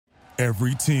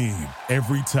Every team,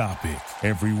 every topic,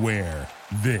 everywhere.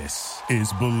 This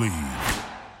is Believe.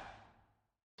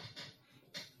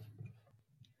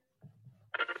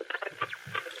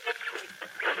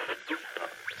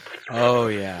 Oh,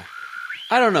 yeah.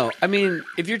 I don't know. I mean,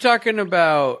 if you're talking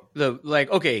about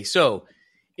so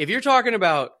if you're talking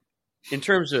about in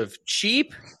terms of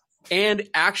cheap and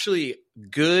actually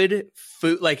good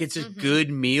food, like it's a good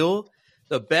meal,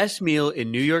 the best meal in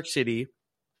New York City,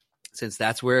 since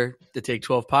that's where the Take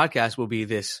 12 podcast will be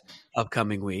this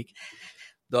upcoming week,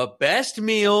 the best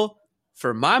meal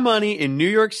for my money in New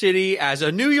York City as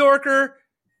a New Yorker,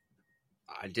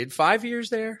 I did 5 years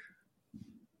there.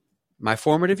 My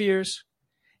formative years.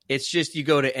 It's just you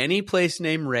go to any place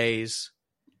named Ray's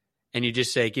and you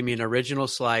just say, give me an original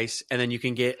slice. And then you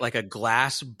can get like a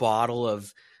glass bottle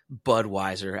of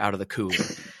Budweiser out of the cooler.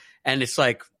 And it's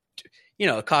like, you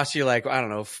know, it costs you like, I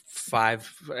don't know, $5,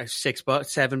 $6,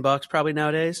 $7 probably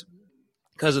nowadays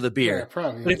because of the beer. Yeah,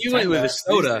 probably. But if you went with a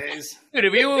soda, it's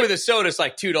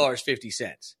like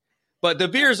 $2.50. But the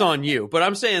beer's on you. But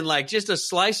I'm saying like just a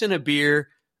slice and a beer,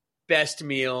 best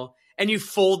meal. And you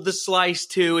fold the slice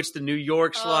too. It's the New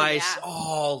York slice. Yeah.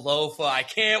 Oh, Lofa. I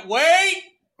can't wait.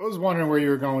 I was wondering where you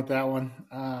were going with that one.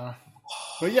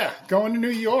 But yeah, going to New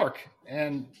York.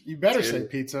 And you better say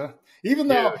pizza. Even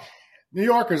though New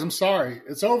Yorkers, I'm sorry,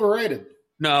 it's overrated.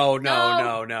 No.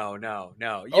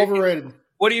 Overrated.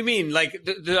 What do you mean? Like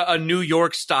a New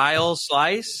York style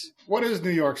slice? What is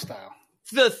New York style?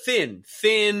 The thin,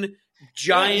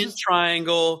 giant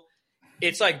triangle.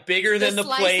 It's like bigger than the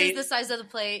plate. The slice is the size of the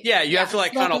plate. Yeah, you have to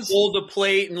like kind of hold the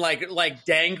plate and like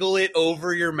dangle it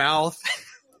over your mouth.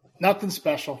 Nothing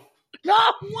special. No,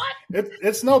 what?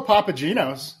 It's no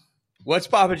Papagino's. What's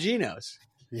Papagino's?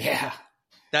 Yeah.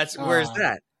 Where's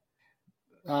that?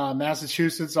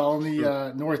 Massachusetts, all in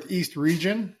the northeast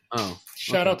region. Oh.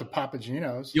 Shout out to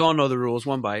Papagino's. You all know the rules.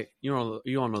 One bite. You all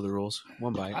know the rules.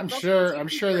 One bite. I'm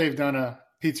sure they've done a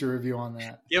pizza review on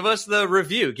that. Give us the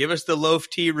review. Give us the Loaf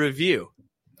Tea review.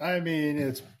 I mean,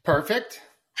 it's perfect.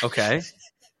 Okay.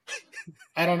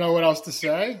 I don't know what else to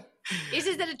say. Is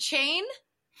it a chain?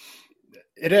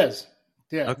 It is.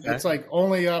 Yeah. Okay. It's like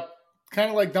only up, kind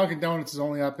of like Dunkin' Donuts is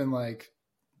only up in like,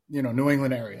 New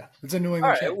England area. It's a New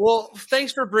England chain. Well,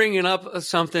 thanks for bringing up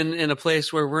something in a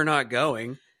place where we're not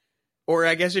going. Or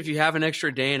I guess if you have an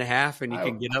extra day and a half and you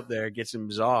can get up there and get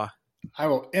some za. I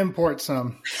will import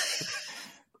some.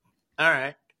 All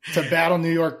right. To battle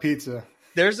New York pizza.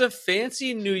 There's a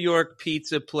fancy New York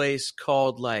pizza place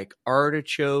called like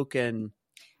Artichoke and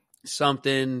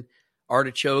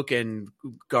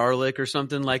garlic or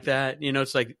something like that.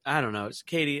 It's like, I don't know. It's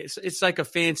Katie. It's like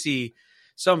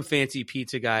some fancy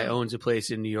pizza guy owns a place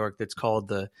in New York that's called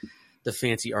the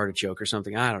Fancy Artichoke or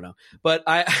something. I don't know. But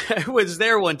I was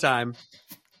there one time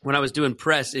when I was doing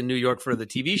press in New York for the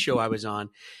TV show I was on.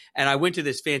 And I went to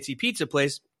this fancy pizza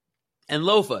place. And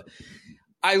Lofa,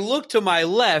 I looked to my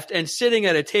left, and sitting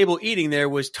at a table eating there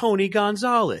was Tony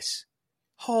Gonzalez,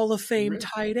 Hall of Fame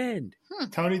tight end.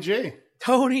 Tony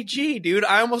G, dude.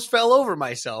 I almost fell over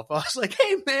myself. I was like,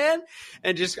 hey, man.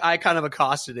 And I kind of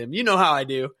accosted him. You know how I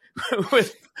do. I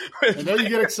know you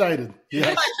get excited.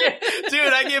 Yeah.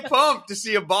 Dude, I get pumped to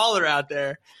see a baller out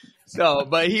there. So,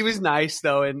 but he was nice,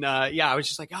 though. And, I was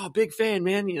just like, oh, big fan,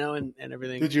 man, and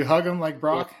everything. Did you hug him like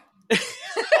Brock?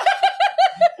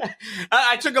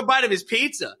 I took a bite of his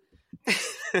pizza.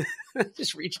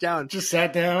 Just reached down. Just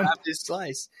sat down. Grabbed his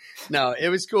slice. No, it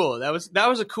was cool. That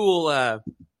was a cool,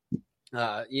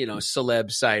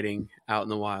 celeb sighting out in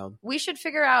the wild. We should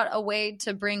figure out a way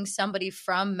to bring somebody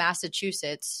from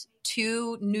Massachusetts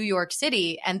to New York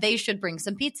City, and they should bring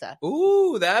some pizza.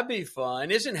 Ooh, that'd be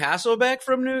fun. Isn't Hasselbeck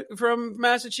from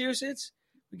Massachusetts?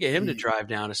 We get him to drive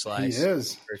down a slice. He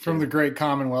is from the great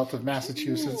Commonwealth of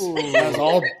Massachusetts, as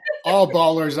all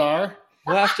ballers are.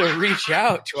 We'll have to reach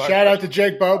out to Shout out to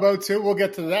Jake Bobo too. We'll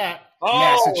get to that.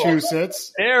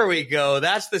 Massachusetts. There we go.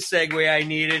 That's the segue I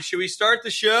needed. Should we start the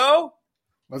show?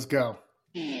 Let's go.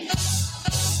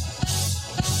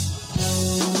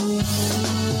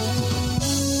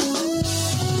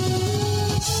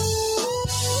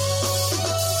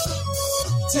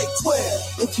 Take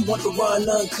 12 if you want to run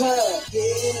uncut.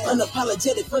 Yeah.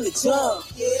 Unapologetic from the jump.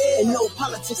 Yeah. And no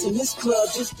politics in this club.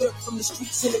 Just dirt from the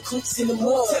streets and the creeks in the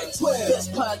mud. Take 12.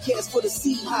 Best podcast for the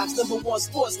Seahawks. #1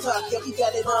 sports talk. Yeah, we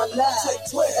got it on live. Take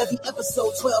 12. Every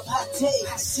episode, 12 hot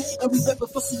takes. And we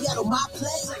reppin' for Seattle, my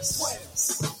place.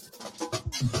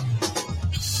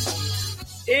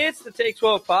 It's the Take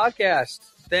 12 podcast.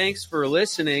 Thanks for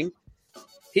listening.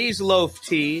 He's Loaf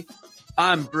T.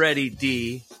 I'm Bretty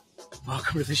D.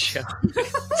 Welcome to the show.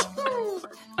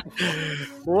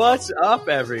 What's up,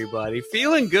 everybody?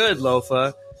 Feeling good,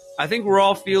 Lofa. I think we're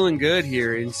all feeling good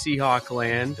here in Seahawk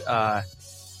land.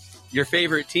 Your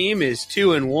favorite team is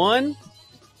 2-1.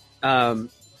 Kind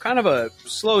of a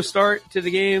slow start to the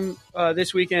game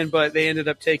this weekend, but they ended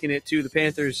up taking it to the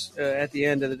Panthers at the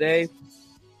end of the day,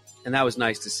 and that was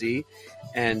nice to see.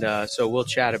 And so we'll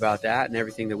chat about that and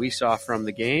everything that we saw from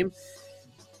the game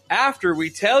after we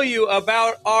tell you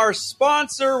about our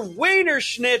sponsor, Wiener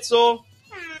Schnitzel.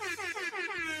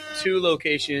 2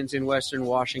 locations in Western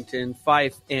Washington,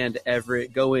 Fife and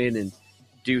Everett. Go in and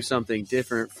do something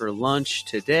different for lunch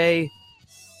today.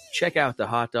 Check out the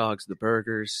hot dogs, the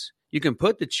burgers. You can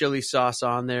put the chili sauce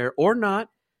on there or not.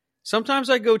 Sometimes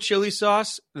I go chili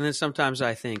sauce, and then sometimes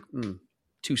I think,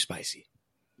 too spicy.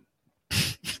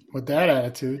 With that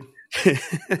attitude.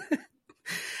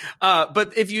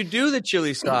 But if you do the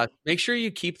chili sauce, make sure you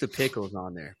keep the pickles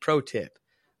on there. Pro tip.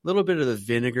 A little bit of the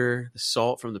vinegar, the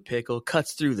salt from the pickle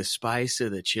cuts through the spice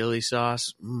of the chili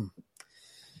sauce. You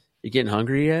getting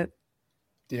hungry yet?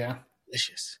 Yeah.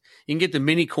 Delicious. You can get the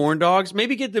mini corn dogs.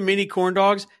 Maybe get the mini corn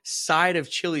dogs side of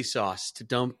chili sauce to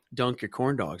dunk your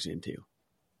corn dogs into.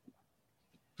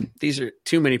 These are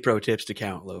too many pro tips to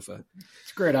count, Lofa.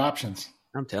 It's great options.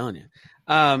 I'm telling you.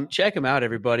 Check them out,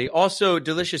 everybody. Also,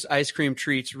 delicious ice cream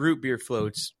treats, root beer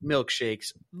floats,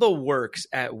 milkshakes, the works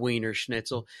at Wiener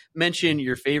Schnitzel. Mention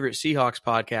your favorite Seahawks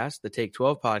podcast, the Take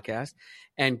 12 podcast,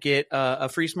 and get a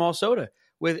free small soda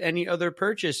with any other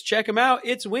purchase. Check them out.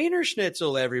 It's Wiener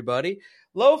Schnitzel, everybody.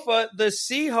 Lofa, the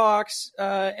Seahawks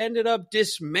ended up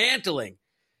dismantling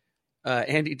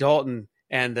Andy Dalton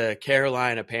and the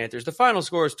Carolina Panthers. The final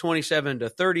score is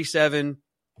 27-37.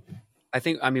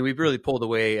 We really pulled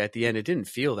away at the end. It didn't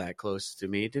feel that close to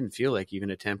me. It didn't feel like even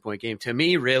a 10-point game to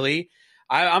me, really.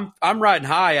 I'm riding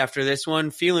high after this one,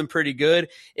 feeling pretty good.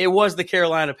 It was the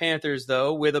Carolina Panthers,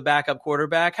 though, with a backup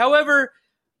quarterback. However,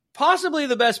 possibly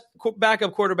the best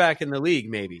backup quarterback in the league,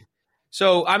 maybe.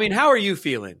 So, how are you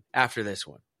feeling after this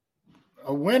one?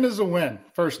 A win is a win,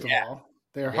 first of all.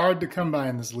 They're hard to come by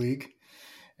in this league.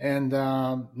 And,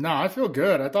 I feel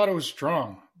good. I thought it was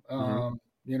strong.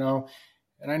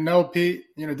 And I know Pete,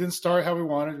 didn't start how we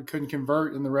wanted. We couldn't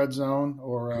convert in the red zone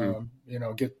or,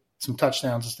 get some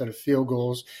touchdowns instead of field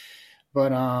goals.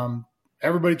 But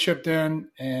everybody chipped in,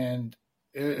 and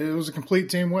it was a complete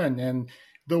team win. And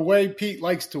the way Pete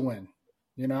likes to win,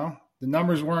 the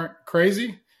numbers weren't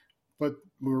crazy, but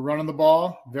we were running the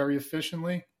ball very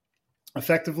effectively,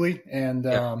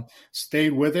 and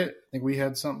stayed with it. I think we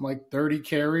had something like 30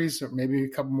 carries or maybe a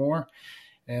couple more.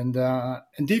 And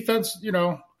defense,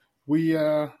 we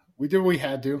did what we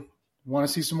had to. Want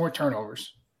to see some more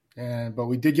turnovers, but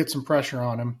we did get some pressure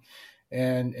on him.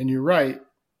 And you're right.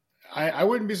 I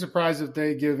wouldn't be surprised if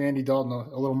they give Andy Dalton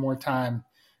a little more time.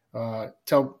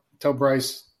 Tell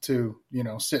Bryce to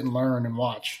sit and learn and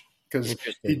watch, because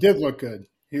he did look good.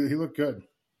 He looked good.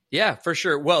 Yeah, for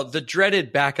sure. Well, the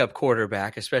dreaded backup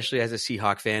quarterback, especially as a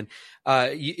Seahawk fan,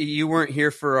 you weren't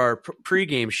here for our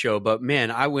pregame show, but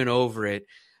man, I went over it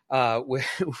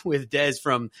with Dez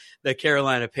from the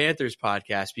Carolina Panthers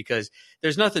podcast, because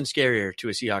there's nothing scarier to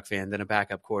a Seahawk fan than a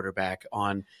backup quarterback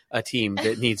on a team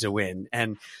that needs a win.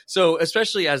 And so,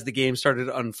 especially as the game started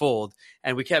to unfold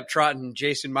and we kept trotting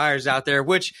Jason Myers out there,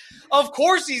 which of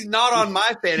course he's not on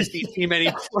my fantasy team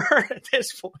anymore at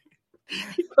this point.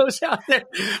 He goes out there.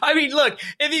 Look,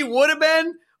 if he would have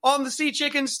been on the Sea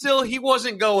Chickens still, he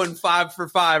wasn't going 5 for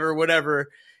 5 or whatever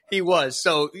he was.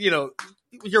 So,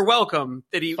 you're welcome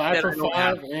that he 5 for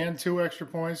 5 and 2 extra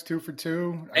points, 2 for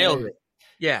 2. Nailed it.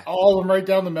 Yeah. All of them right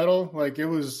down the middle. Like, it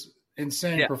was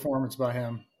insane performance by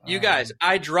him. You guys,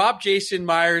 I dropped Jason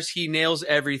Myers. He nails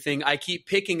everything. I keep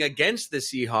picking against the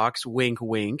Seahawks. Wink,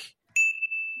 wink.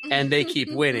 And they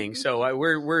keep winning. So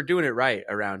we're doing it right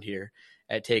around here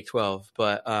at Take 12.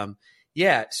 But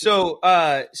so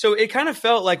it kind of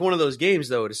felt like one of those games,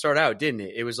 though, to start out, didn't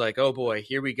it? It was like, oh boy,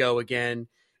 here we go again.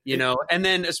 And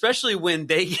then especially when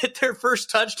they get their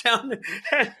first touchdown.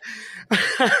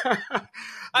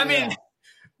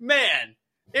 Man,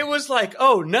 it was like,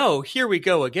 oh no, here we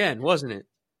go again, wasn't it?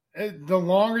 The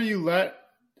longer you let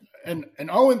an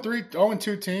 0-3,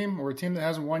 0-2 team, or a team that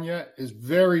hasn't won yet, is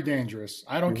very dangerous.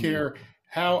 I don't care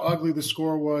how ugly the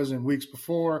score was in weeks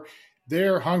before.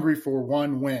 They're hungry for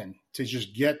one win to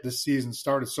just get the season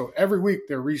started. So every week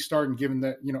they're restarting, giving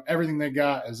that, everything they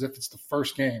got as if it's the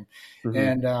first game.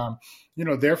 And,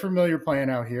 they're familiar playing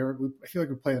out here. I feel like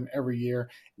we play them every year.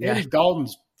 Yeah. Andy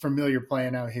Dalton's familiar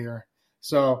playing out here.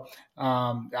 So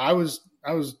I was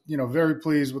very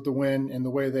pleased with the win and the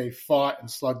way they fought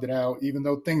and slugged it out, even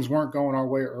though things weren't going our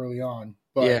way early on.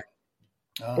 But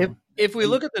If we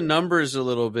look at the numbers a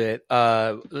little bit,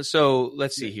 so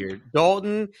let's see here.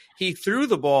 Dalton, he threw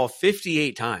the ball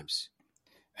 58 times.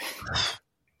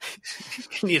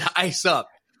 You need to ice up.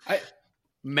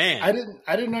 Man,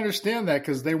 I didn't understand that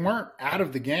because they weren't out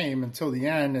of the game until the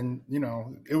end, and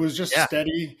it was just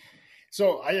steady.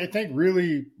 So I think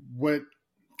really what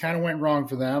kind of went wrong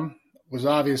for them was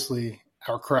obviously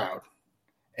our crowd.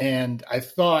 And I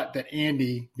thought that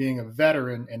Andy, being a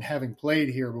veteran and having played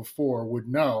here before, would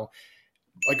know,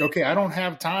 like, okay, I don't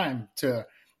have time to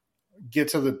get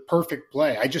to the perfect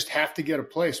play. I just have to get a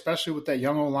play, especially with that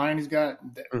young O-line he's got.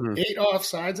 8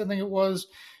 offsides, I think it was.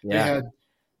 Yeah. They had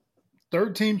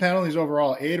 13 penalties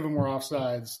overall. 8 of them were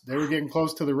offsides. They were getting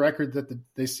close to the record that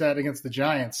they set against the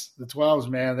Giants, the 12s,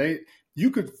 man.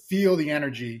 You could feel the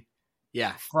energy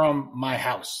from my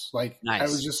house. Like, nice. I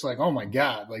was just like, oh my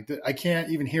God, like I can't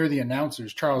even hear the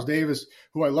announcers. Charles Davis,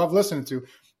 who I love listening to,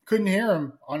 couldn't hear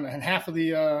him on half of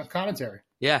the commentary.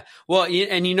 Yeah. Well,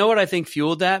 and you know what I think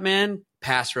fueled that, man?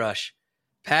 Pass rush.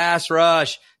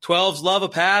 12s love a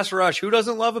pass rush. Who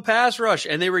doesn't love a pass rush?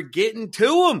 And they were getting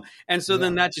to him. And so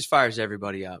then that just fires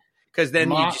everybody up. Because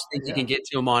then you just think you can get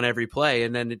to him on every play.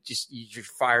 And then you're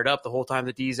fired up the whole time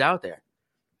the D's out there.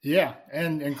 Yeah,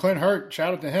 and Clint Hurt,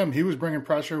 shout out to him. He was bringing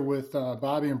pressure with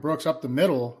Bobby and Brooks up the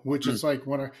middle, which is like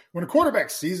when a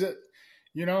quarterback sees it,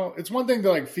 it's one thing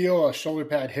to like feel a shoulder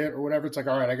pad hit or whatever. It's like,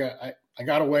 all right, I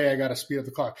got away, I got to speed up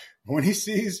the clock. When he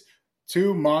sees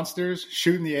 2 monsters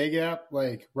shooting the A gap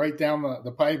like right down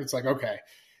the pipe, it's like, okay,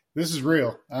 this is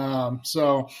real.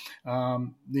 The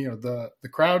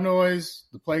crowd noise,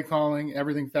 the play calling,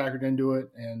 everything factored into it.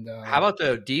 And how about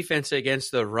the defense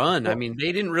against the run? I mean,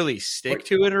 they didn't really stick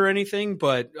to it or anything,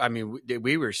 but I mean,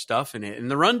 we were stuffing it.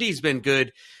 And the run D's been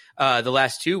good the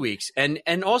last 2 weeks.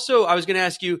 And also, I was going to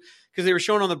ask you, because they were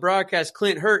showing on the broadcast,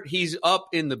 Clint Hurt, he's up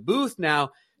in the booth now.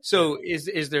 So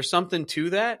is there something to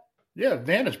that? Yeah,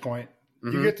 vantage point.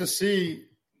 You get to see,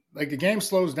 like, the game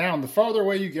slows down. The farther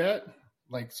away you get,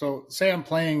 like, so say I'm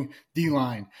playing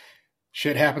D-line,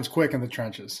 shit happens quick in the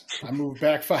trenches. I move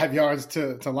back 5 yards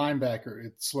to linebacker.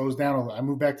 It slows down a little. I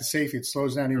move back to safety. It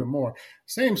slows down even more.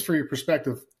 Same's for your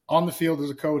perspective on the field as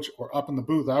a coach or up in the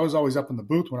booth. I was always up in the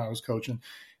booth when I was coaching.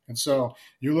 And so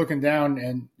you're looking down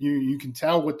and you can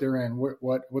tell what they're in,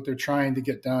 what they're trying to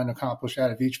get done, accomplish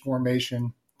out of each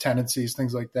formation, tendencies,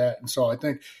 things like that. And so I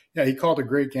think, he called a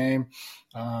great game.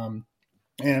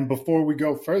 And before we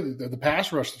go further, the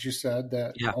pass rush that you said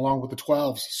that along with the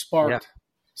 12s sparked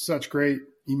such great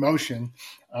emotion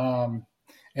and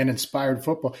inspired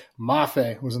football.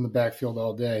 Mafe was in the backfield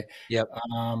all day. Yep.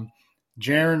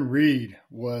 Jaron Reed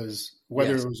was,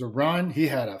 whether it was a run, he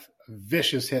had a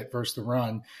vicious hit versus the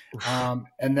run.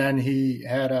 And then he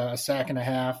had a sack and a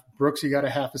half. Brooks, he got a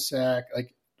half a sack.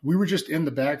 Like, we were just in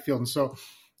the backfield. And so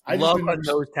I love a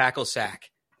nose tackle sack.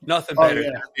 Nothing better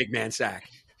than a big man sack.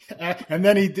 And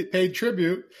then he paid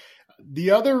tribute.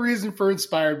 The other reason for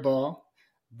Inspired Ball,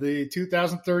 the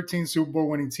 2013 Super Bowl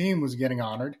winning team was getting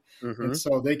honored. And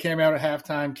so they came out at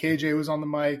halftime. KJ was on the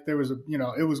mic. There was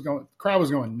the crowd was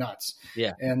going nuts.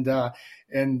 Yeah. And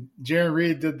Jaron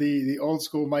Reed did the old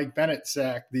school Mike Bennett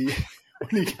sack, when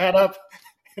he got up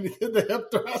and he did the hip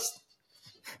thrust.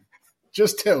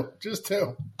 Just two.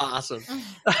 Awesome.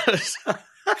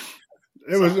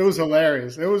 It was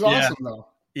hilarious. It was awesome though.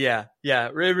 Yeah,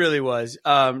 it really was.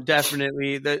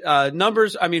 Definitely. The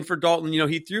numbers, I mean, for Dalton,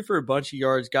 he threw for a bunch of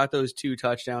yards, got those 2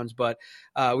 touchdowns, but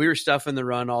we were stuffing the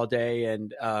run all day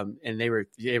and they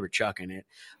were chucking it.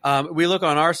 We look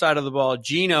on our side of the ball,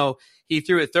 Gino, he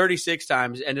threw it 36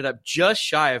 times, ended up just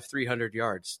shy of 300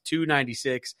 yards,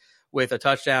 296 with a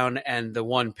touchdown and the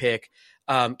 1 pick.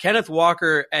 Kenneth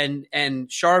Walker and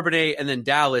Charbonnet and then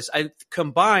Dallas, I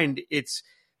combined, it's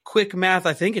quick math,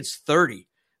 I think it's 30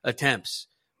 attempts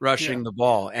rushing the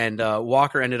ball. And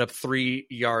Walker ended up 3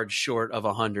 yards short of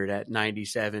 100 at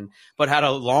 97, but had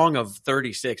a long of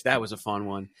 36. That was a fun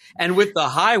one. And with the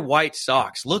high white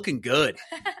socks, looking good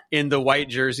in the white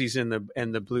jerseys and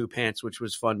the blue pants, which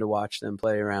was fun to watch them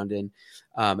play around in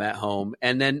at home.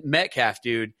 And then Metcalf,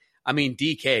 dude, I mean,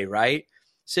 DK, right?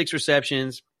 6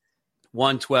 receptions,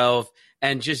 112.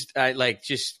 And I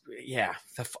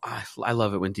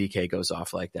love it when DK goes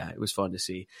off like that. It was fun to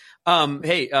see.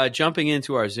 Hey, jumping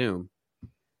into our Zoom,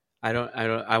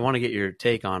 I want to get your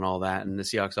take on all that and the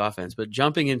Seahawks offense, but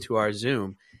jumping into our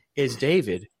Zoom is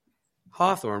David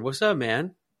Hawthorne. What's up,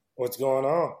 man? What's going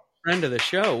on? Friend of the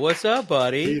show. What's up,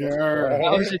 buddy? Peter.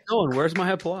 How's it going? Where's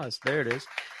my applause? There it is.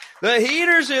 The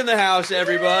heater's in the house,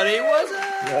 everybody.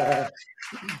 What's up?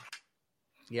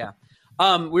 Yeah.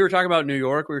 We were talking about New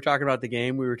York. We were talking about the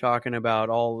game. We were talking about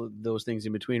all those things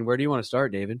in between. Where do you want to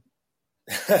start, David?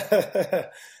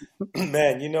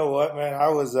 Man, you know what, man? I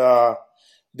was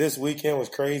this weekend was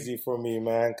crazy for me,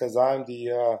 man, because I'm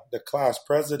the class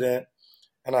president,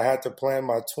 and I had to plan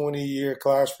my 20-year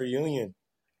class reunion.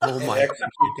 Oh my execute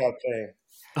that thing.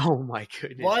 Oh my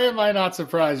goodness! Why am I not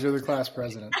surprised you're the class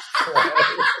president?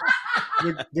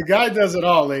 the guy does it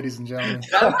all, ladies and gentlemen.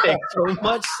 That makes so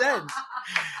much sense.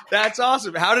 That's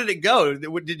awesome. How did it go?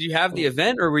 Did you have the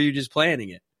event, or were you just planning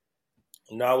it?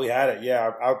 No, we had it.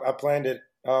 Yeah, I planned it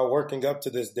working up to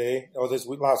this day, or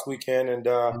last weekend,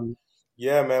 and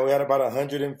yeah, man, we had about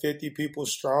 150 people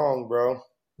strong, bro.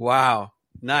 Wow,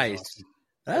 nice.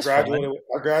 That's I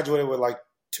graduated with like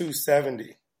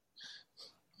 270.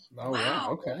 Oh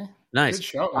wow, okay, nice. Good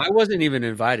show. I wasn't even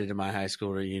invited to my high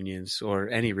school reunions or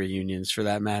any reunions for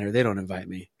that matter. They don't invite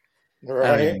me. Right?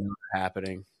 I don't even know what's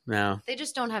happening. No, They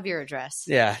just don't have your address.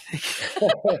 yeah.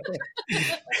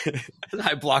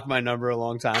 I blocked my number a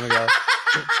long time ago.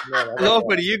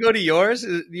 Lofa, do you go to yours?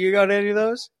 Do you go to any of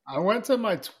those? I went to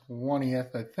my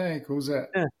 20th, I think. Who's that?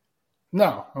 Yeah.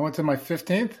 No, I went to my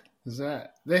 15th. Is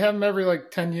that they have them every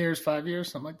like 10 years, 5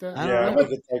 years, something like that? Yeah, I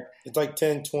think it's like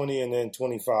 10, 20, and then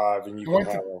 25, and you can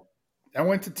have them. I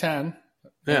went to 10.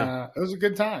 Yeah, it was a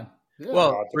good time. Yeah.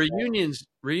 well,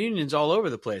 reunions all over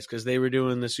the place because they were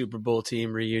doing the Super Bowl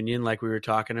team reunion like we were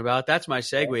talking about. That's my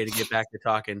segue to get back to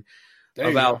talking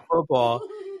about football.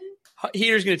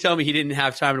 Heater's going to tell me he didn't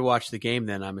have time to watch the game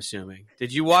then, I'm assuming.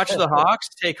 Did you watch the Hawks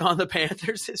take on the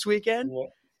Panthers this weekend?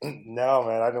 No,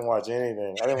 man, I didn't watch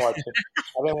anything. I didn't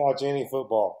watch any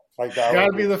football like that. Got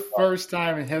to be the first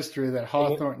time in history that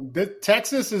Hawthorne –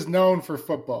 Texas is known for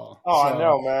football. Oh, so. I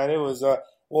know, man. It was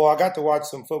well, I got to watch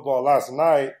some football last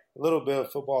night, a little bit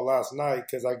of football last night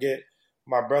because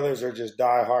my brothers are just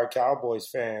diehard Cowboys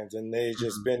fans, and they've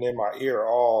just been in my ear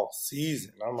all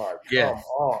season. I'm like, come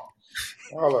on.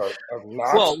 Well,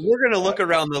 we're going to look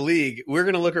around the league. We're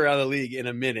going to look around the league in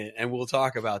a minute, and we'll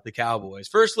talk about the Cowboys.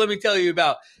 First, let me tell you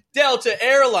about Delta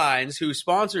Airlines, who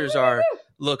sponsors our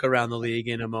look around the league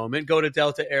in a moment. Go to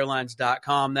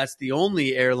deltaairlines.com. That's the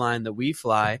only airline that we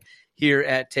fly here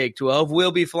at Take 12.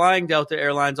 We'll be flying Delta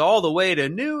Airlines all the way to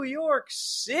New York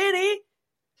City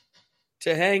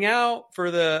to hang out for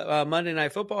the Monday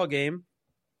Night Football game.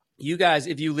 You guys,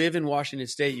 if you live in Washington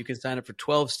State, you can sign up for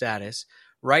 12 status.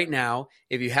 Right now,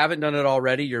 if you haven't done it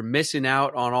already, you're missing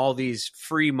out on all these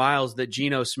free miles that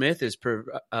Geno Smith is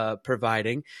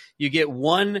providing. You get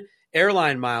one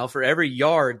airline mile for every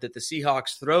yard that the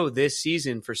Seahawks throw this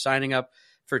season for signing up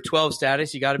for 12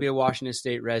 status. You got to be a Washington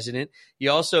State resident.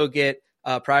 You also get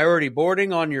priority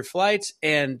boarding on your flights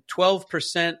and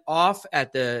 12% off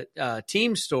at the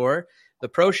team store, the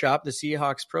Pro Shop, the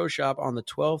Seahawks Pro Shop on the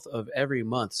 12th of every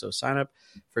month. So sign up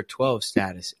for 12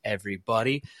 status,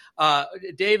 everybody.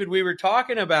 David, we were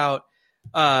talking about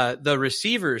the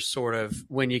receivers sort of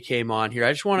when you came on here.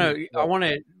 I want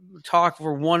to talk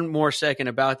for one more second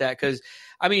about that because,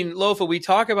 I mean, Lofa, we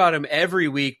talk about him every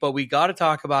week, but we got to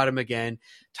talk about him again.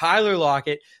 Tyler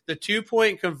Lockett, the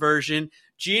 2-point conversion.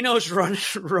 Geno's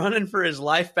running for his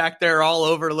life back there all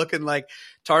over looking like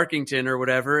Tarkington or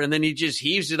whatever. And then he just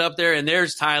heaves it up there, and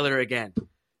there's Tyler again,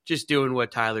 just doing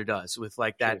what Tyler does with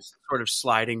like that sort of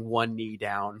sliding one knee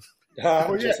down.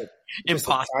 Impossible.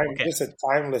 Just a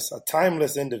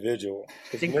timeless individual.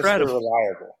 It's incredible. Mr.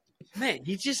 Reliable. Man,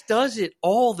 he just does it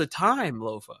all the time,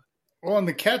 Lofa. Well, and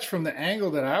the catch from the angle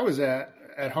that I was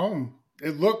at home,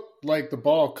 it looked like the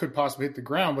ball could possibly hit the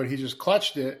ground, but he just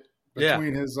clutched it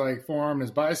between his like forearm and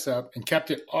his bicep and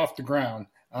kept it off the ground.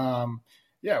 One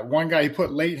guy, he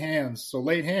put late hands. So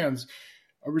late hands,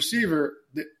 a receiver,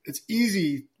 it's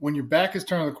easy when your back is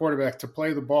turned to the quarterback to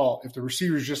play the ball. If the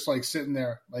receiver's just like sitting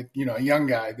there, like, you know, a young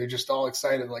guy, they're just all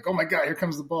excited, like, oh my God, here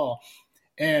comes the ball.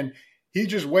 And he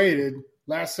just waited.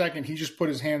 Last second, he just put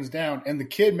his hands down, and the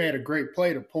kid made a great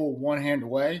play to pull one hand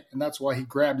away, and that's why he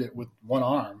grabbed it with one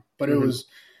arm. But it was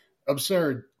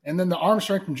absurd. And then the arm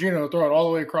strength from Geno to throw it all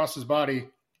the way across his body,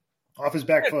 off his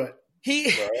back foot.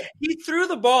 He threw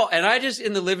the ball, and I just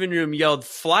in the living room yelled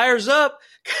 "Flyers up"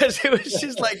 because it was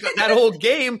just like that whole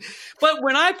game. But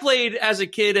when I played as a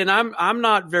kid, and I'm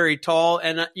not very tall,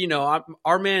 and you know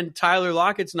our man Tyler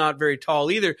Lockett's not very tall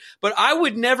either. But I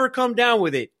would never come down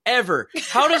with it ever.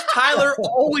 How does Tyler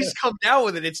always come down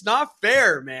with it? It's not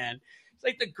fair, man. It's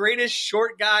like the greatest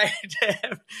short guy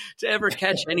to ever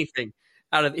catch anything.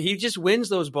 He just wins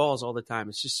those balls all the time.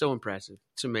 It's just so impressive.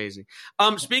 It's amazing.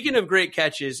 Speaking of great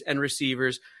catches and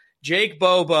receivers, Jake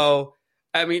Bobo,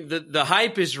 I mean, the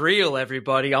hype is real,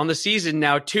 everybody. On the season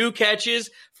now, 2 catches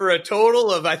for a total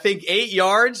of, I think, 8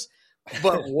 yards,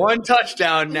 but 1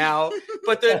 touchdown now.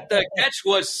 But the catch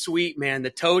was sweet, man.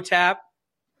 The toe tap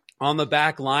on the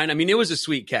back line. I mean, it was a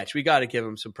sweet catch. We got to give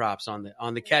him some props on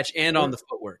the catch and on the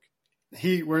footwork.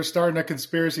 We're starting a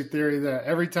conspiracy theory that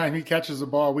every time he catches the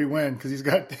ball, we win because he's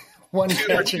got one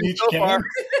catch in each game. And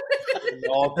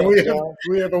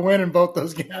we have a win in both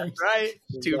those games. Right.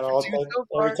 Two so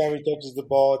far. Every time he catches the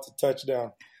ball, it's a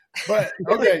touchdown. But,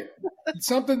 okay,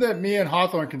 something that me and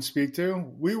Hawthorne can speak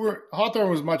to, Hawthorne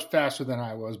was much faster than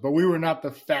I was, but we were not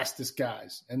the fastest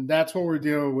guys. And that's what we're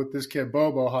dealing with this kid,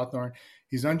 Bobo Hawthorne.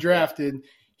 He's undrafted.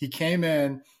 He came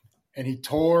in and he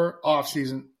tore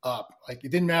offseason up. Like,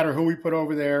 it didn't matter who we put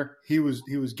over there. He was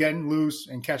getting loose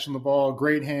and catching the ball,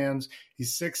 great hands.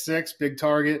 He's 6'6", big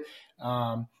target.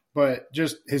 But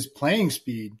just his playing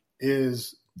speed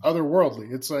is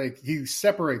otherworldly. It's like he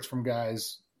separates from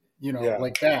guys,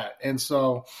 like that. And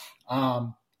so I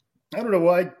don't know.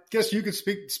 Well, I guess you could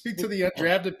speak to the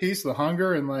undrafted piece, the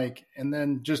hunger, and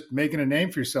then just making a name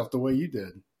for yourself the way you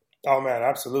did. Oh, man,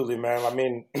 absolutely, man. I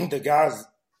mean, the guys,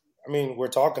 we're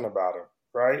talking about him,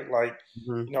 right? Like,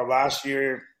 last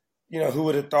year, who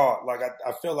would have thought? Like,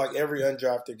 I feel like every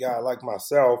undrafted guy like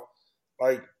myself,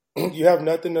 like, you have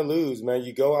nothing to lose, man.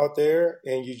 You go out there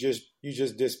and you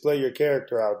just display your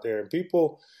character out there. And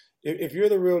people, if you're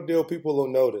the real deal, people will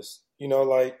notice,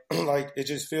 like it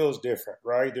just feels different,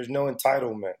 right? There's no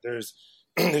entitlement. There's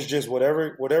just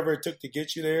whatever it took to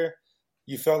get you there.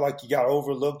 You felt like you got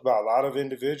overlooked by a lot of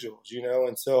individuals,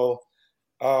 and so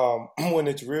when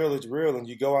it's real, and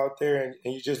you go out there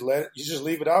and you just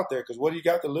leave it out there because what do you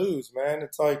got to lose, man?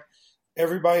 It's like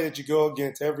everybody that you go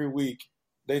against every week,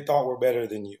 they thought were better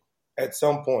than you at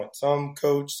some point. Some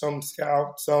coach, some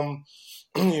scout,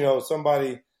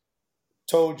 somebody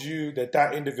told you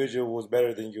that individual was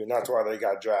better than you, and that's why they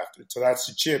got drafted. So that's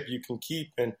the chip you can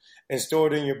keep and store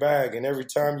it in your bag. And every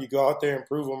time you go out there and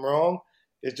prove them wrong,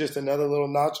 it's just another little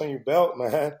notch on your belt,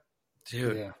 man.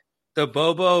 Dude, the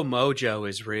Bobo mojo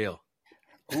is real.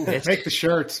 Ooh, make the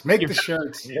shirts. Make the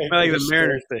shirts. Yeah, like the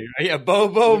Mariners thing. Yeah,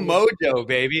 Bobo mojo,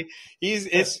 baby.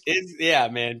 Yeah,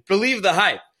 man. Believe the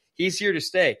hype. He's here to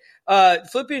stay.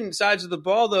 Flipping sides of the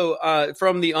ball, though,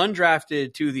 from the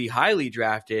undrafted to the highly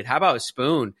drafted, how about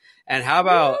Spoon? And how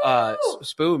about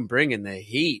Spoon bringing the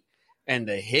heat and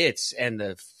the hits and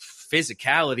the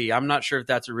physicality? I'm not sure if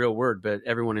that's a real word, but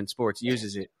everyone in sports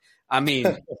uses it. I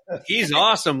mean, he's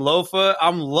awesome, Lofa.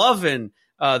 I'm loving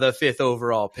the 5th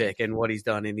overall pick and what he's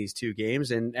done in these 2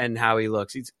 games and how he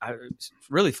looks. It's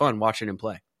really fun watching him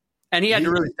play. And he had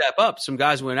to really step up. Some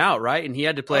guys went out, right? And he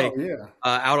had to play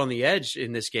out on the edge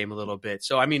in this game a little bit.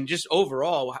 So, just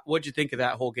overall, what'd you think of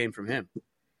that whole game from him?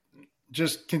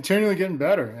 Just continually getting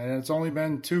better. And it's only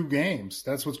been 2 games.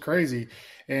 That's what's crazy.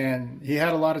 And he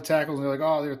had a lot of tackles. And they're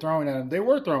like, they're throwing at him. They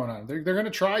were throwing at him. They're going to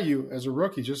try you as a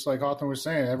rookie, just like Hawthorne was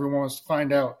saying. Everyone wants to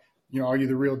find out, are you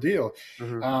the real deal?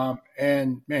 Mm-hmm.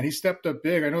 And, man, he stepped up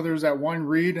big. I know there was that one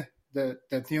read that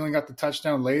Thielen got the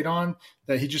touchdown late on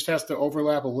that he just has to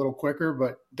overlap a little quicker,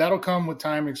 but that'll come with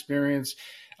time and experience.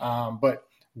 But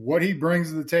what he brings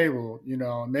to the table,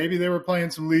 maybe they were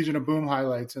playing some Legion of Boom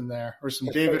highlights in there or some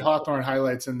David Hawthorne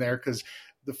highlights in there because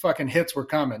the fucking hits were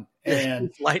coming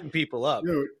and lighting people up.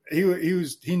 Dude,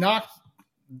 he knocked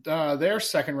their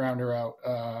second rounder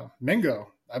out,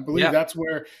 Mingo. I believe that's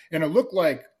where, and it looked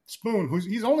like Spoon,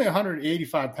 he's only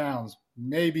 185 pounds,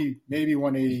 maybe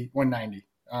 180, 190.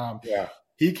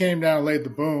 He came down and laid the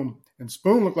boom, and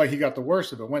Spoon looked like he got the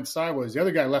worst of it, went sideways. The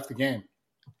other guy left the game.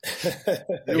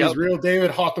 It was real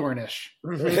David Hawthorne-ish.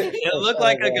 It looked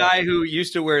like a guy who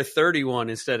used to wear 31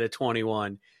 instead of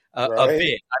 21 a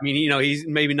bit. He's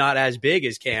maybe not as big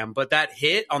as Cam, but that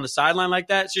hit on the sideline like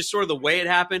that, it's just sort of the way it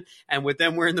happened. And with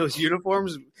them wearing those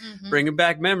uniforms, bringing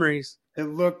back memories. It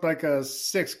looked like a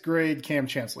 6th grade Cam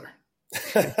Chancellor.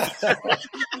 I'd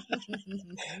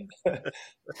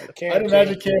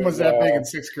imagine Cam was that big in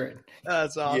 6th grade.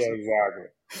 That's awesome. Yeah, exactly.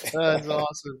 That's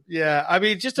awesome. Yeah,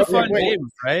 just a fun game,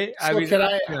 right? So I want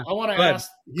to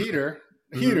ask Heater,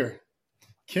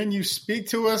 can you speak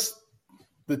to us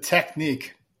the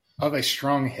technique of a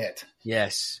strong hit?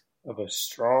 Yes. Of a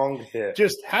strong hit.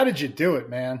 Just how did you do it,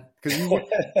 man? Because you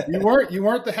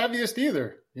weren't the heaviest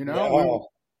either, No.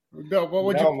 What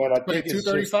would you man, I think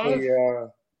 235?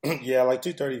 Yeah, like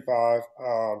 235.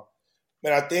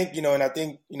 Man, I think,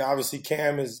 obviously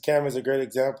Cam is a great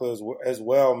example as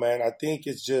well, man. I think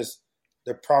it's just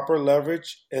the proper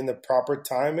leverage and the proper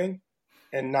timing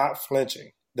and not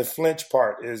flinching. The flinch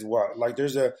part is what? Like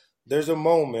there's a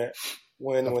moment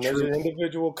when there's an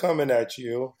individual coming at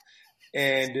you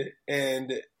and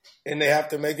they have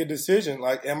to make a decision.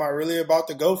 Like, am I really about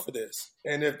to go for this?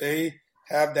 And if they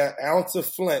have that ounce of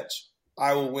flinch,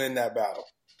 I will win that battle.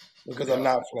 Because I'm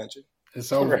not flinching.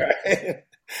 It's over. Right?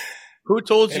 Who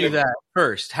told you that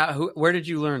first? Where did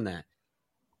you learn that?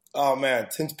 Oh man,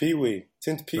 since Pee Wee.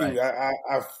 Right.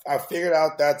 I figured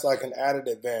out that's like an added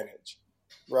advantage,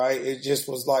 right? It just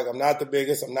was like, I'm not the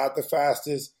biggest, I'm not the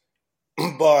fastest,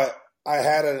 but I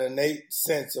had an innate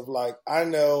sense of like, I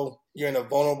know you're in a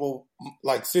vulnerable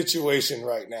like situation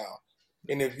right now.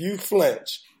 And if you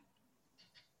flinch,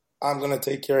 I'm going to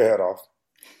take your head off.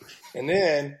 And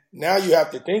then now you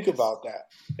have to think about that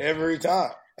every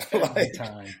time. Like,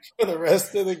 for the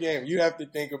rest of the game, you have to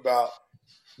think about,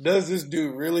 does this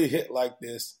dude really hit like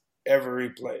this every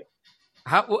play?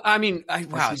 Wow,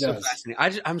 so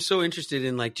fascinating. I'm so interested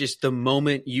in like just the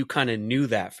moment you kind of knew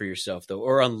that for yourself though,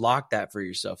 or unlocked that for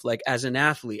yourself. Like as an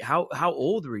athlete, how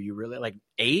old were you really? Like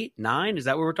 8, 9? Is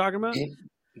that what we're talking about?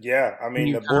 Yeah. I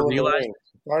mean, the Bull in the Ring.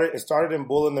 It started in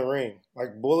Bull in the Ring.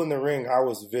 Like Bull in the Ring, I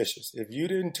was vicious. If you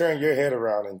didn't turn your head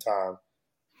around in time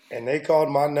and they called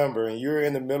my number and you were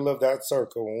in the middle of that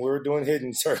circle when we were doing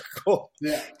hidden circle,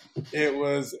 yeah, it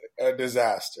was a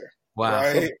disaster. Wow.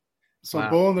 Right? So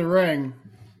Bull in the Ring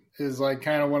is like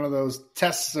kind of one of those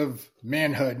tests of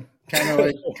manhood, kind of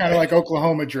like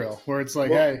Oklahoma drill, where it's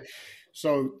like, hey,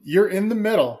 so you're in the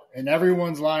middle and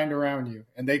everyone's lined around you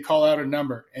and they call out a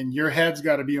number and your head's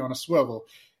got to be on a swivel.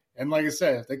 And like I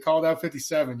said, if they called out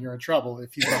 57, you're in trouble.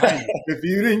 If he's behind you, if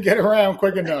you didn't get around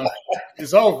quick enough,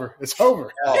 it's over. It's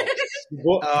over.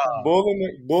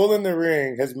 Bull in the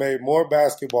Ring has made more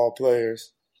basketball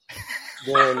players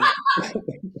than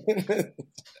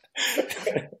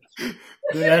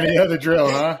any other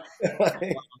drill, huh?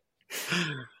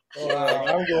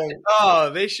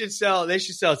 They should sell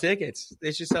tickets.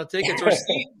 They should sell tickets or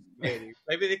seats.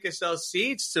 Maybe they could sell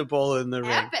seats to Bull in the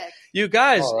Ring. Epic. You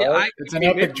guys, it's an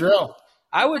epic drill.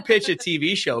 I would pitch a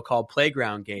TV show called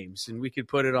Playground Games, and we could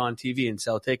put it on TV and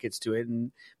sell tickets to it.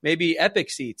 And maybe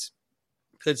Epic Seats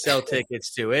could sell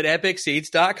tickets to it.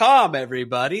 EpicSeats.com,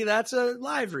 everybody. That's a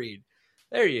live read.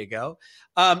 There you go.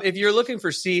 If you're looking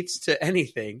for seats to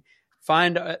anything,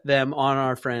 find them on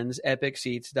our friends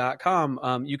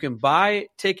EpicSeats.com. You can buy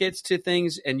tickets to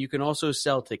things, and you can also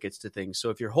sell tickets to things.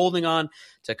 So if you're holding on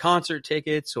to concert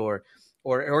tickets or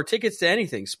tickets to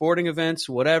anything, sporting events,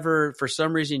 whatever, for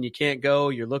some reason you can't go,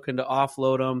 you're looking to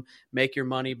offload them, make your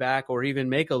money back, or even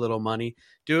make a little money,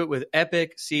 do it with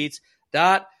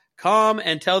EpicSeats.com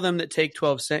and tell them that Take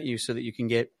 12 sent you so that you can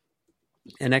get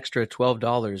an extra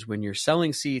 $12 when you're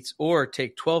selling seats, or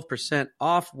take 12%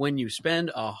 off when you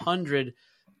spend $100.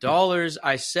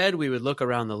 I said we would look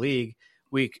around the league.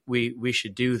 We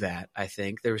should do that. I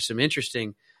think there were some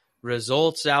interesting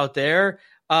results out there.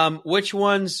 Which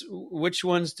ones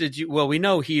did you? Well, we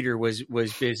know Heater was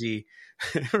busy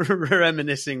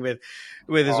reminiscing with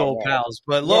his old pals,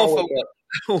 but Lofa,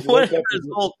 what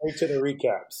result? Wait to the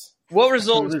recaps. What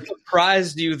result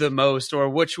surprised you the most, or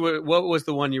what was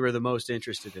the one you were the most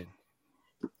interested in?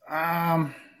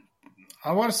 I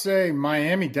want to say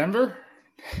Miami, Denver.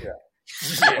 Yeah.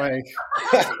 Like,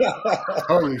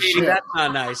 holy Katie, shit. that's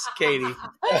not nice. Katie,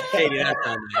 that's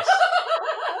not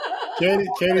nice.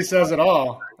 Katie says it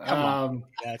all.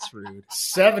 That's rude.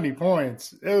 70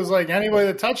 points. It was like anybody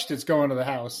that touched it's going to the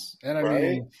house. And I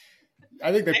mean,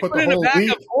 I think they put the whole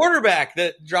league. A quarterback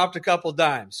that dropped a couple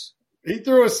dimes. He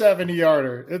threw a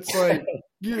 70-yarder. It's like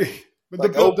you get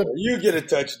a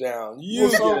touchdown. You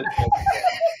get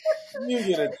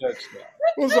a touchdown.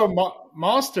 Well, so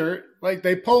Mostert, like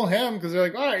they pull him because they're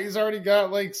like, all right, he's already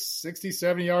got like 60,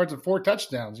 70 yards and 4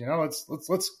 touchdowns. You know,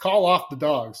 let's call off the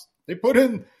dogs. They put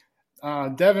in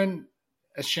Devin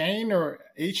Achane or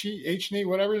H-Knee,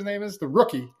 whatever his name is, the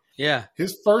rookie. Yeah,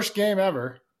 his first game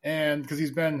ever, and because he's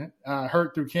been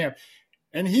hurt through camp,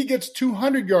 and he gets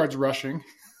 200 yards rushing.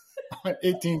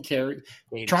 18 carries,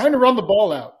 trying to run the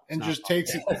ball out and just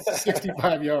takes it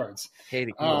 65 yards.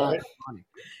 And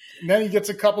then he gets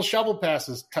a couple shovel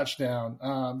passes,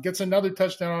 touchdown, gets another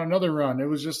touchdown on another run. It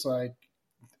was just like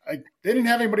they didn't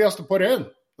have anybody else to put in.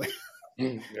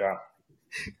 Yeah.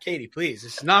 Katie, please.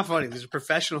 This is not funny. These are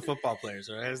professional football players,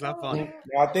 all right? It's not funny.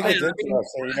 I think it's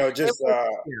interesting. You know, just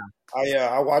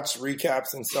I watch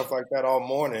recaps and stuff like that all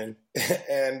morning,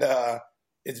 and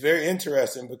it's very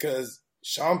interesting because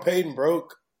Sean Payton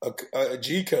broke a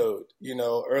G code, you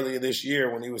know, earlier this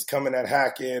year when he was coming at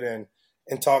Hackett and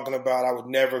talking about I would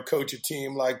never coach a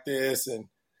team like this and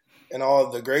all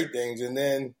of the great things. And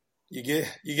then you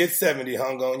get 70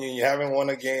 hung on you and you haven't won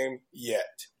a game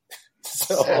yet.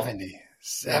 So 70.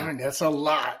 That's a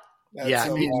lot.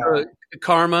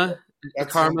 Karma.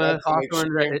 That's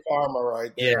Hawthorne, right? Karma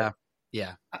right there.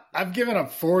 Yeah. I've given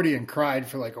up 40 and cried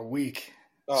for like a week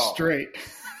straight.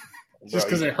 Just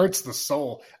because it hurts the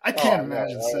soul. I can't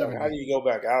imagine 70. How do you go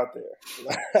back out there?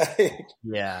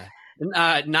 Yeah.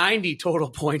 90 total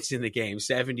points in the game,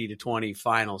 70-20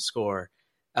 final score.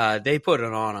 They put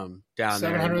it on them down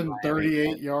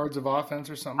 738 yards of offense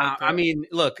or something like that. I mean,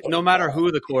 look, no matter who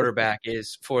the quarterback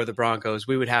is for the Broncos,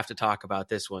 we would have to talk about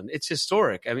this one. It's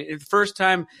historic. I mean, the first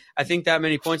time I think that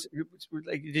many points.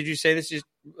 Like, did you say this is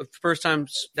the first time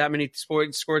that many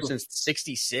scored since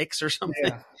 '66 or something?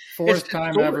 Yeah, fourth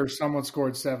time ever someone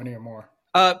scored 70 or more.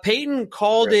 Peyton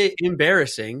called it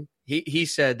embarrassing. He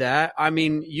said that. I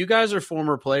mean, you guys are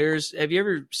former players. Have you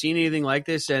ever seen anything like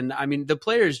this? And I mean, the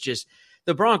players just.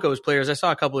 The Broncos players, I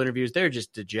saw a couple interviews. They're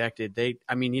just dejected.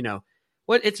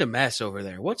 It's a mess over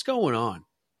there. What's going on? I'm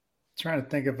trying to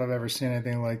think if I've ever seen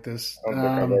anything like this. I don't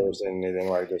think I've ever seen anything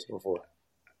like this before.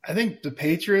 I think the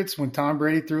Patriots, when Tom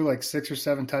Brady threw like 6 or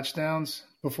 7 touchdowns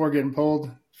before getting pulled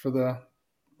for the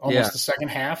second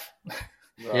half.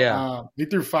 Yeah. He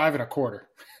threw 5 and a quarter.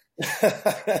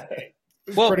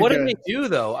 Well, what did they do,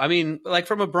 though? I mean, like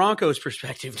from a Broncos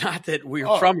perspective, not that we're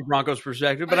from a Broncos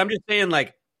perspective, but I'm just saying,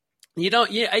 like, you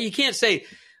can't say,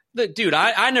 dude,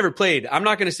 I never played. I'm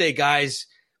not going to say guys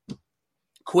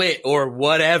quit or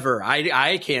whatever.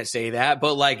 I can't say that,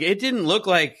 but like, it didn't look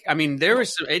like, I mean,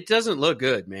 it doesn't look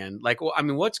good, man. Like, I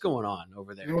mean, what's going on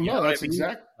over there? Well, no, that's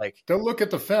exactly. Like, don't look at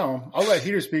the film. I'll let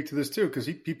Heater speak to this too, because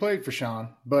he played for Sean,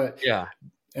 but yeah,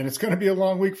 and it's going to be a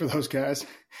long week for those guys.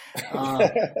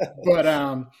 But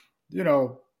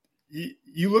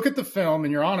you look at the film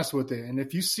and you're honest with it, and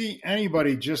if you see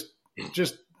anybody just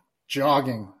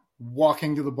jogging,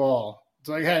 walking to the ball, it's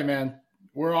like, hey, man,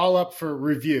 we're all up for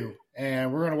review,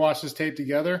 and we're going to watch this tape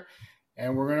together,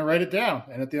 and we're going to write it down.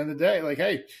 And at the end of the day, like,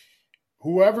 hey,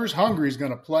 whoever's hungry is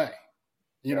going to play,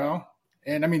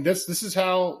 And I mean, this is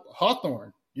how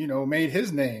Hawthorne, made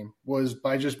his name, was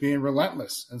by just being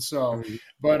relentless. And so,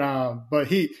 but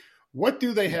what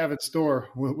do they have in store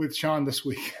with Sean this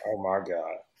week? Oh my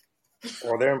God!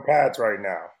 Well, they're in pads right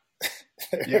now.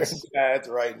 Yes, pads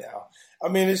right now. I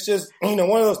mean, it's just one of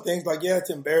those things. Like, yeah, it's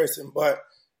embarrassing, but at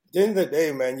the end of the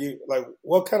day, man, you like,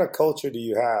 what kind of culture do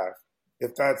you have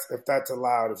if that's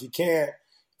allowed? If you can't,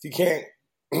 get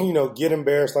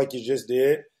embarrassed like you just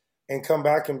did and come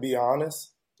back and be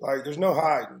honest, like, there's no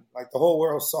hiding. Like, the whole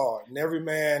world saw it, and every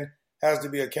man has to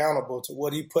be accountable to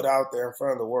what he put out there in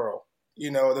front of the world.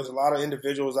 There's a lot of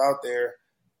individuals out there,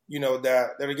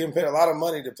 that are getting paid a lot of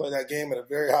money to play that game at a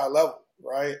very high level.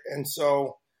 Right. And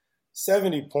so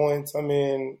 70 points, I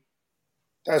mean,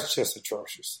 that's just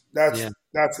atrocious. That's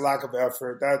lack of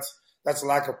effort. That's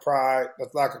lack of pride.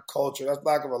 That's lack of culture. That's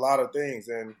lack of a lot of things.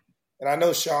 And I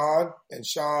know Sean, and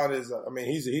Sean is, I mean,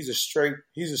 he's a straight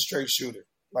shooter.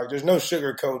 Like, there's no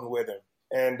sugarcoating with him.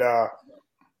 And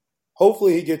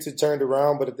hopefully he gets it turned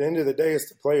around. But at the end of the day, it's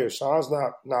the players. Sean's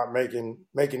not making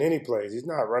any plays. He's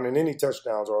not running any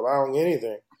touchdowns or allowing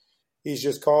anything. He's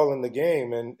just calling the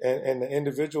game, and the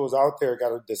individuals out there got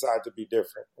to decide to be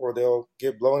different, or they'll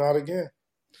get blown out again.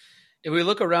 If we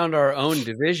look around our own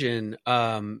division,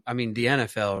 I mean, the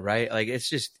NFL, right? Like, it's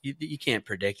just, you can't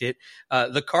predict it.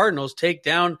 The Cardinals take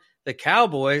down the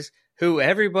Cowboys, who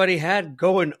everybody had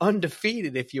going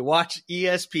undefeated if you watch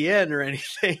ESPN or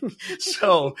anything.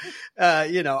 So,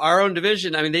 our own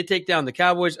division, I mean, they take down the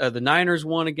Cowboys. The Niners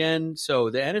won again.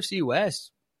 So the NFC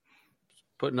West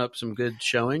putting up some good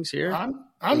showings here.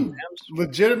 I'm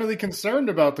legitimately concerned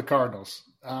about the Cardinals.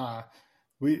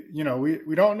 We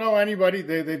don't know anybody.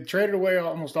 They've traded away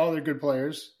almost all their good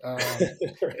players.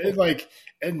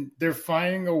 And they're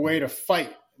finding a way to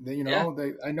fight.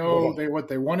 What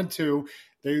they wanted to.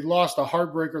 They lost a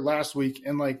heartbreaker last week,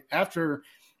 and after,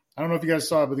 I don't know if you guys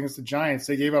saw it, but against the Giants,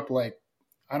 they gave up 20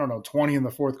 in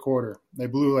the fourth quarter. They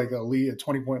blew a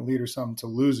 20-point lead or something to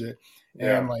lose it,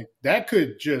 and that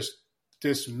could just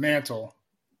dismantle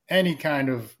any kind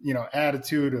of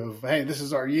attitude of, hey, this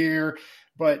is our year.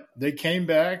 But they came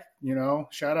back,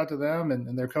 shout out to them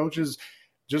and their coaches,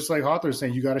 just like Hawthorne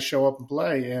saying, you got to show up and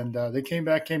play. And they came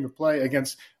to play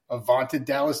against a vaunted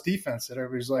Dallas defense that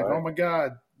everybody's like, oh my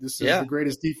God, this is the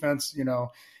greatest defense,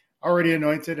 already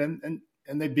anointed. And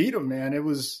they beat them, man. It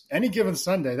was any given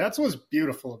Sunday. That's what's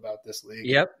beautiful about this league.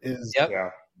 You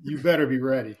better be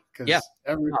ready, because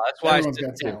everyone's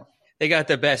got talent. They got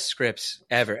the best scripts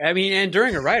ever. I mean, and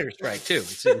during a writer's strike too.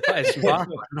 It's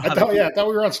impossible. I thought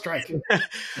we were on strike.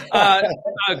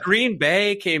 Green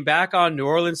Bay came back on New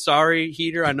Orleans. Sorry,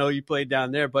 Heater. I know you played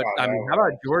down there, but how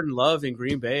about Jordan Love in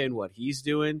Green Bay and what he's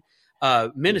doing?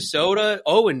 Minnesota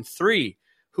 0-3.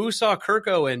 Who saw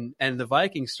Kirko and the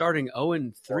Vikings starting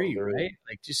 0-3? Right,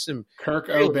 like just some Kirk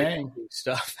bang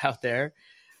stuff out there.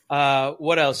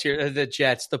 What else here? The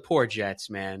Jets, the poor Jets,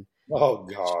 man. Oh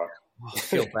God. I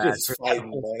feel bad. Fighting,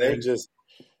 man. They're just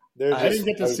I didn't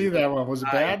get to see that one. Was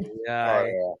it bad? Yeah.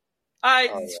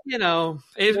 It's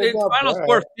final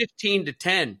score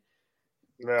 15-10.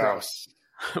 Yeah.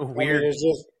 Weird. I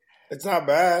mean, it's not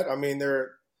bad. I mean,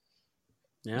 they're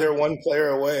one player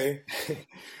away.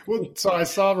 Well, so I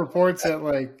saw reports that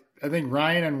I think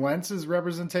Ryan and Wentz's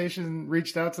representation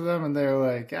reached out to them, and they're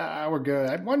like, we're good.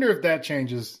 I wonder if that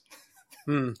changes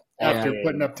after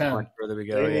putting up 10.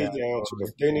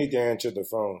 They need to answer the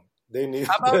phone. They need.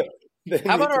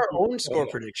 How about our own score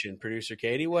prediction, producer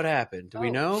Katie? What happened? Do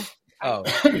we know? Oh.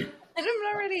 I'm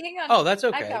already. Hang on. Oh, that's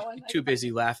okay. I got one. Too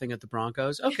busy laughing at the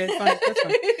Broncos. Okay, fine.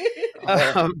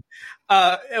 That's fine.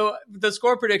 The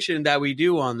score prediction that we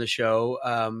do on the show,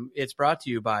 it's brought to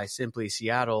you by Simply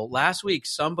Seattle. Last week,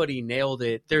 somebody nailed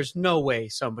it. There's no way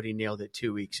somebody nailed it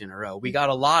 2 weeks in a row. We got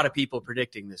a lot of people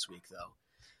predicting this week, though.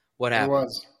 What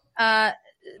happened?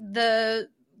 The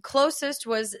closest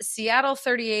was Seattle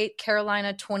 38,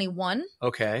 Carolina 21.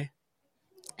 Okay.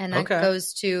 And that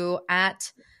goes to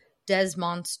at Des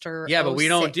Monster. Yeah, but we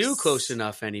don't do close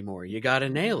enough anymore. You got to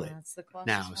nail it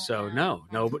now. So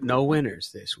no winners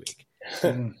this week.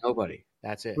 Nobody.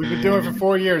 That's it. We've been doing it for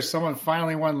 4 years. Someone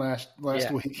finally won last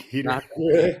week.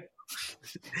 The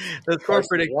score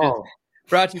prediction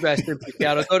brought to you by Simply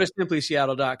Seattle. Go to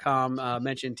simplyseattle.com.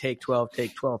 Mention Take 12,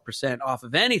 take 12% off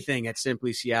of anything at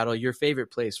Simply Seattle, your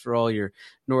favorite place for all your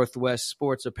Northwest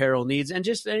sports apparel needs and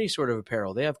just any sort of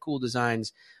apparel. They have cool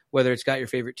designs, whether it's got your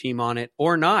favorite team on it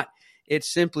or not. It's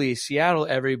Simply Seattle,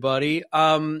 everybody.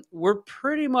 We're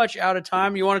pretty much out of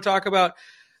time. You want to talk about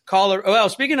Colorado? Well,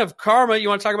 speaking of karma, you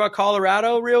want to talk about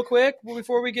Colorado real quick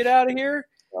before we get out of here?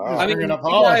 Bringing up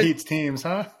all Heat's teams,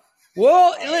 huh?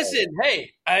 Well, listen,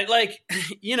 hey,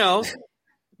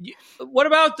 what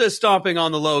about the stomping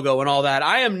on the logo and all that?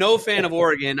 I am no fan of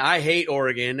Oregon. I hate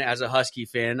Oregon as a Husky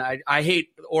fan. I hate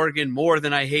Oregon more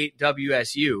than I hate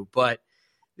WSU, but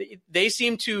they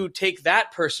seem to take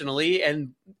that personally,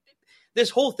 and this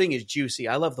whole thing is juicy.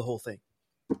 I love the whole thing.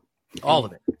 All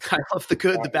of it. I love the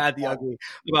good, the bad, the ugly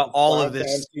about all of this.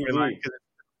 It's the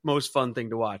most fun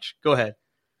thing to watch. Go ahead.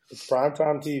 It's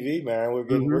primetime TV, man.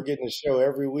 We're getting a show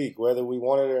every week, whether we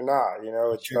want it or not.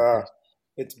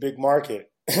 It's big market.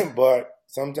 But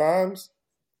sometimes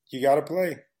you got to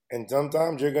play, and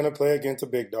sometimes you're going to play against a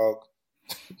big dog.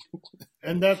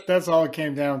 And that's all it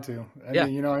came down to. I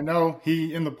mean, I know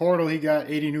in the portal he got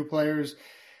 80 new players,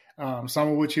 some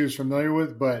of which he was familiar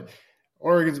with, but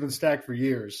Oregon's been stacked for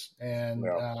years, and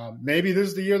maybe this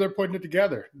is the year they're putting it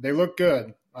together. They look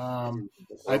good. I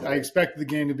expected the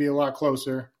game to be a lot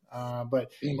closer,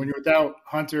 but when you're without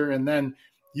Hunter, and then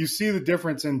you see the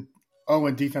difference in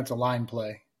Owen defensive line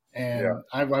play, and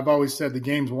I've always said the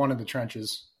game's won in the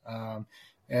trenches,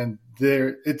 and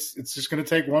it's just going to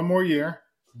take one more year.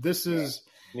 This is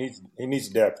he needs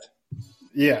depth.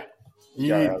 Yeah,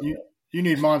 you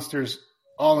need monsters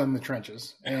all in the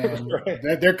trenches, and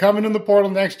they're coming in the portal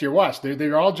next year. Watch,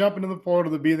 they're all jumping in the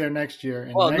portal to be there next year.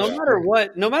 And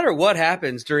no matter what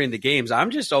happens during the games, I'm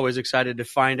just always excited to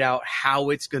find out how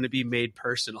it's going to be made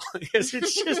personal, because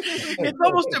it's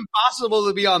almost impossible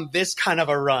to be on this kind of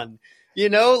a run.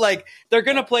 They're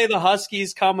going to play the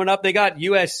Huskies coming up. They got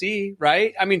USC,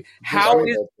 right? I mean, how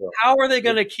are they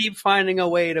going to keep finding a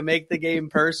way to make the game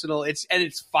personal? It's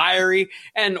fiery,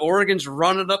 and Oregon's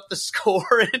running up the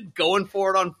score and going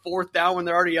for it on fourth down when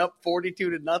they're already up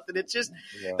 42-0. It's just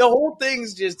the whole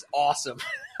thing's just awesome.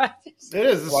 It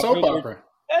is a soap opera.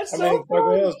 It's like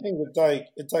one of those things.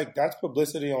 It's like that's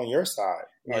publicity on your side.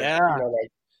 They're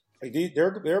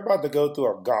about to go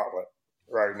through a gauntlet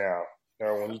right now.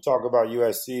 When you talk about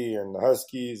USC and the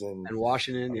Huskies and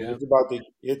Washington, it's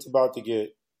about to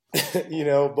get,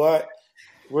 but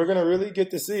we're going to really get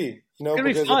to see, because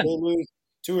if they lose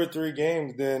 2 or 3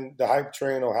 games, then the hype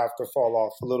train will have to fall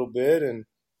off a little bit. And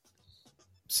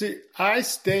see, I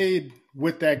stayed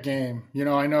with that game.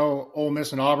 I know Ole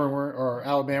Miss and Auburn or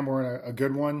Alabama were in a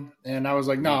good one. And I was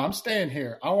like, no, I'm staying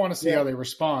here. I want to see how they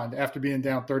respond after being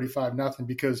down 35-0,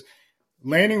 because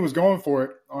Lanning was going for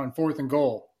it on 4th and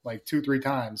goal like 2-3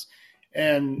 times.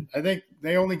 And I think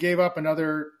they only gave up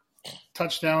another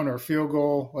touchdown or field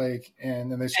goal,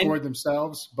 and then they scored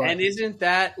themselves. And isn't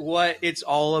that what it's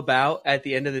all about at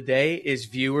the end of the day, is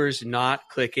viewers not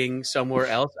clicking somewhere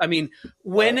else? I mean,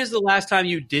 when is the last time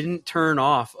you didn't turn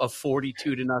off a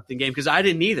 42-0 game? Because I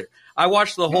didn't either. I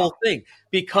watched the whole thing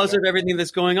because of everything that's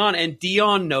going on. And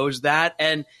Dion knows that,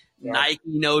 and Nike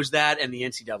knows that, and the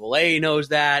NCAA knows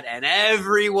that, and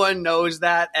everyone knows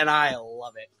that, and I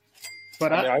love it.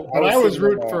 But I was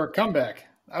rooting for a comeback.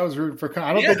 I don't think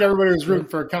everybody was rooting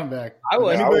for a comeback. I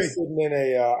was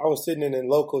sitting in a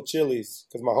local Chili's,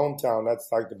 because my hometown, that's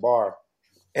like the bar.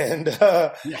 And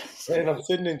I'm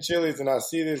sitting in Chili's and I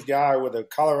see this guy with a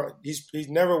Colorado. He's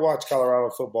never watched Colorado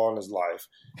football in his life,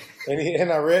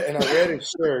 and I read his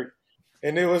shirt,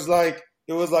 and it was like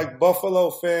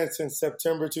Buffalo fans since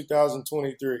September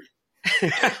 2023.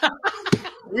 At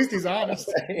least he's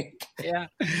honest. Yeah,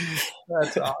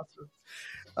 that's awesome.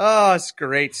 Oh, it's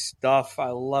great stuff.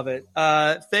 I love it.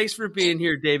 Thanks for being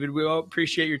here, David. We all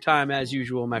appreciate your time as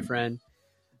usual, my friend.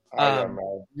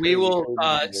 We will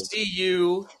see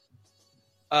you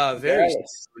very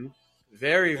soon.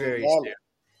 Very, very soon.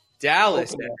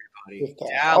 Dallas, everybody.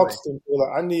 Dallas.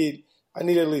 I need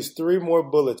at least 3 more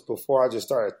bullets before I just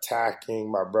start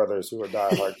attacking my brothers who are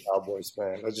diehard Cowboys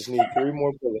fans. I just need 3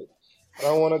 more bullets. I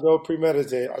don't want to go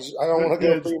premeditate. I don't want to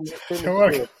go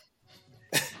premeditate.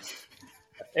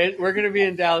 We're going to be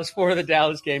in Dallas for the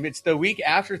Dallas game. It's the week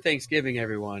after Thanksgiving,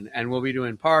 everyone, and we'll be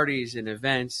doing parties and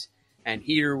events. And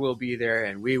Heater will be there,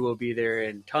 and we will be there,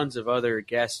 and tons of other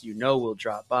guests will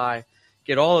drop by.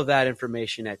 Get all of that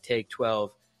information at take12.com.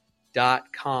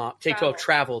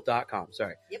 Take12travel.com.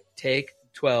 Sorry. Yep.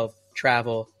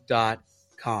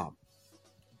 Take12travel.com.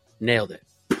 Nailed it.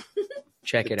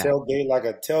 Check it out. Tailgate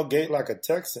like a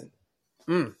Texan.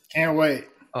 Can't wait.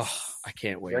 Oh, I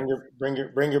can't wait.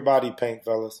 Bring your body paint,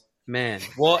 fellas. Man.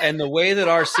 Well, and the way that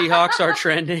our Seahawks are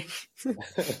trending,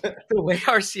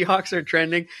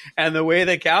 and the way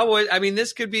the Cowboys, I mean,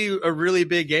 this could be a really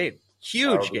big game.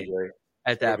 Huge game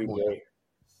at that point. Great.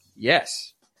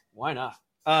 Yes. Why not?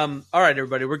 All right,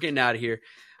 everybody, we're getting out of here.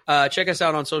 Check us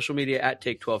out on social media at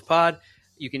Take12Pod.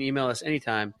 You can email us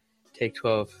anytime,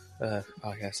 Take12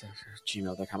 podcast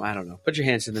gmail.com. I don't know. Put your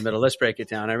hands in the middle. Let's break it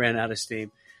down. I ran out of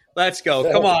steam. Let's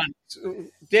go. Come on.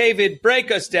 David,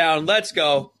 break us down. Let's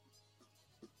go.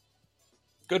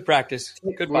 Good practice.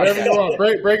 Good whatever podcast. You want.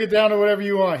 Break it down to whatever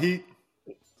you want, Heat.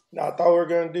 No, I thought we were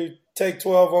going to do take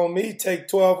 12 on me, take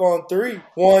 12 on 3.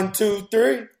 1, 2,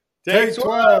 3. Take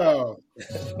 12.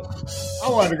 I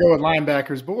wanted to go with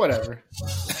linebackers, but whatever.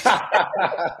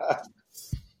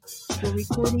 The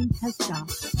recording has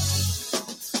stopped.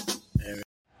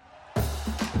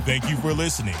 Thank you for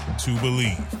listening to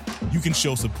Believe. You can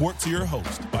show support to your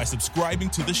host by subscribing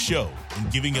to the show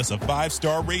and giving us a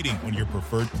 5-star rating on your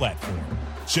preferred platform.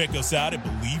 Check us out at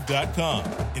Believe.com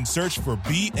and search for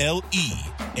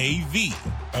BLEAV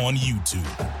on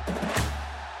YouTube.